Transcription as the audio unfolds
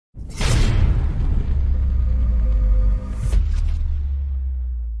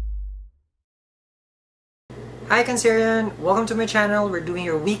Hi Cancerian, welcome to my channel. We're doing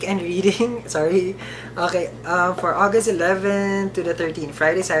your weekend reading. Sorry. Okay, for August 11th to the 13th,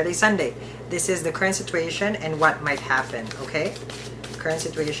 Friday, Saturday, Sunday. This is the current situation and what might happen, okay? Current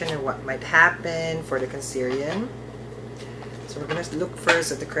situation and what might happen for the Cancerian. So we're gonna look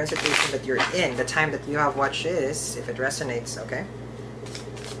first at the current situation that you're in, the time that you have watched this, if it resonates, okay?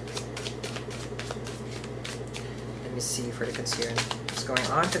 Let me see for the Cancerian. What's going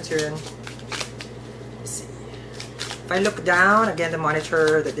on, Cancerian? If I look down, again, the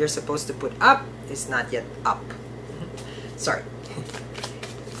monitor that they're supposed to put up is not yet up. Sorry.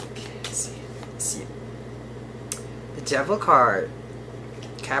 Okay, let's see. The Devil card.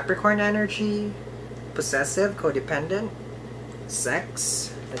 Capricorn energy. Possessive, codependent.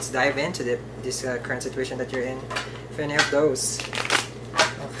 Sex. Let's dive into this current situation that you're in. If any of those.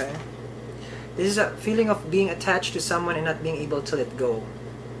 Okay. This is a feeling of being attached to someone and not being able to let go.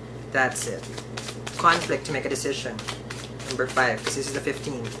 That's it. Conflict to make a decision. Number 5, because this is the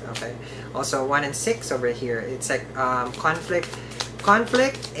 15th, okay? Also 1 and 6 over here. It's like conflict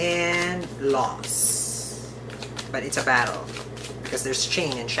and loss. But it's a battle because there's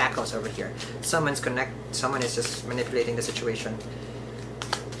chain and shackles over here. Someone is just manipulating the situation,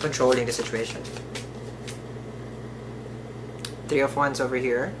 controlling the situation. 3 of Wands over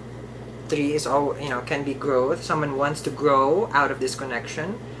here. 3 is all, can be growth. Someone wants to grow out of this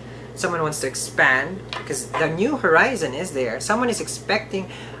connection. Someone wants to expand because the new horizon is there. Someone is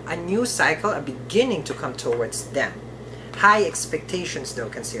expecting a new cycle, a beginning to come towards them. High expectations though,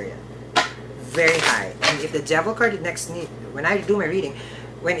 Cancerian. Very high. And if the Devil card when I do my reading,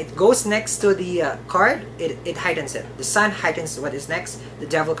 when it goes next to the card, it heightens it. The Sun heightens what is next. The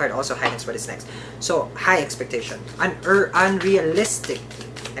Devil card also heightens what is next. So high expectation. Unrealistic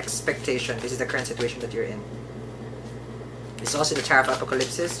expectation. This is the current situation that you're in. It's also the Tower of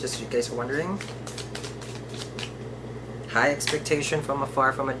Apocalypse, just so you guys are wondering. High expectation from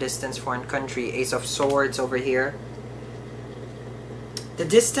afar, from a distance, foreign country. Ace of Swords over here. The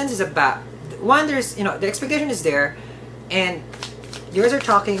distance is about... One, there's, the expectation is there. And you guys are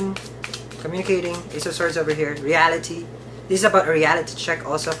talking, communicating. Ace of Swords over here. Reality. This is about a reality check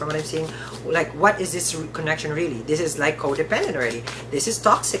also from what I'm seeing. Like, what is this connection really? This is like codependent already. This is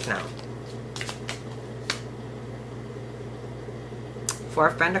toxic now. 4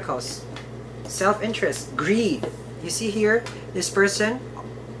 of Pentacles. Self-interest. Greed. You see here, this person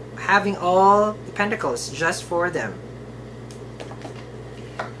having all the pentacles just for them.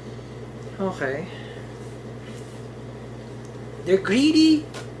 Okay. They're greedy.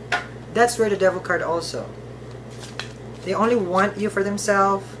 That's where the Devil card also. They only want you for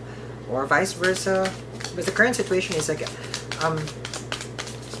themselves, or vice versa. But the current situation is like,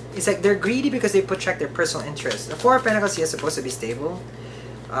 it's like they're greedy because they check their personal interests. The 4 of Pentacles is supposed to be stable.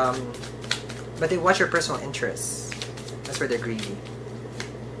 But they watch your personal interests. That's where they're greedy.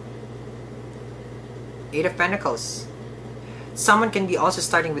 8 of Pentacles. Someone can be also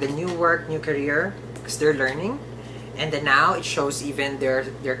starting with a new work, new career, because they're learning. And then now it shows even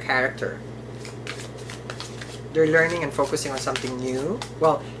their character. They're learning and focusing on something new.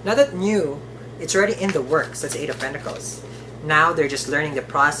 Well, not that new, it's already in the works. That's 8 of Pentacles. Now they're just learning the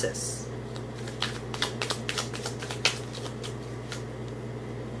process.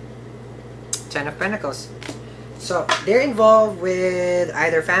 10 of Pentacles. So they're involved with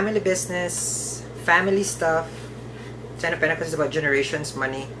either family business, family stuff. 10 of Pentacles is about generations,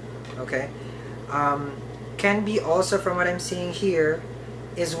 money. Okay. Can be also, from what I'm seeing here,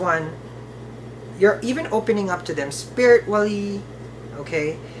 is one, you're even opening up to them spiritually.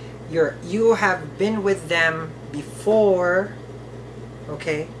 Okay. You have been with them before.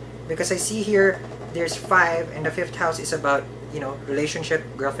 Okay. Because I see here there's 5 and the 5th house is about, relationship,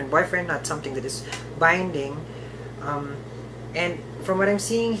 girlfriend, boyfriend, not something that is binding. And from what I'm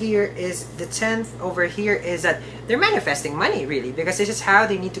seeing here is the 10th over here is that they're manifesting money really, because this is how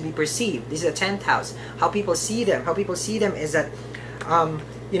they need to be perceived. This is the 10th house. How people see them. How people see them is that,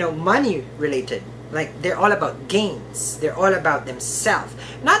 money related. Like they're all about gains. They're all about themselves.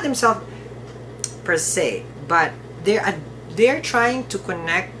 Not themselves per se, but they're trying to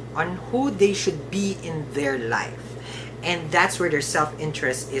connect on who they should be in their life. And that's where their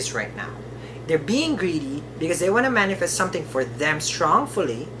self-interest is right now. They're being greedy because they want to manifest something for them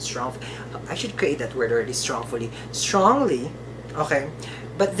strongly. I should create that word already, strongly. Okay.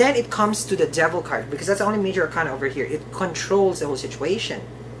 But then it comes to the Devil card, because that's the only major arcana over here. It controls the whole situation.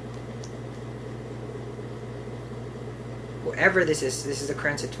 Whoever this is the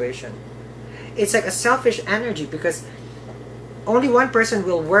current situation. It's like a selfish energy because only one person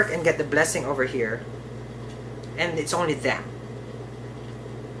will work and get the blessing over here. And it's only them.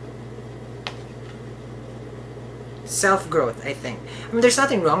 self-growth, I think. I mean, there's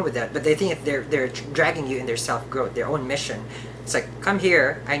nothing wrong with that, but they think they're dragging you in their self-growth, their own mission. It's like, come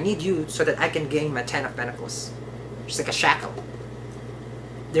here, I need you so that I can gain my 10 of Pentacles. It's like a shackle.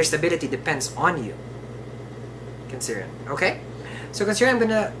 Their stability depends on you, Cancerian. Okay? So Cancerian, I'm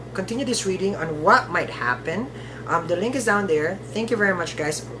gonna continue this reading on what might happen. The link is down there. Thank you very much,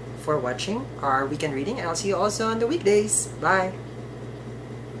 guys, for watching our weekend reading, and I'll see you also on the weekdays. Bye!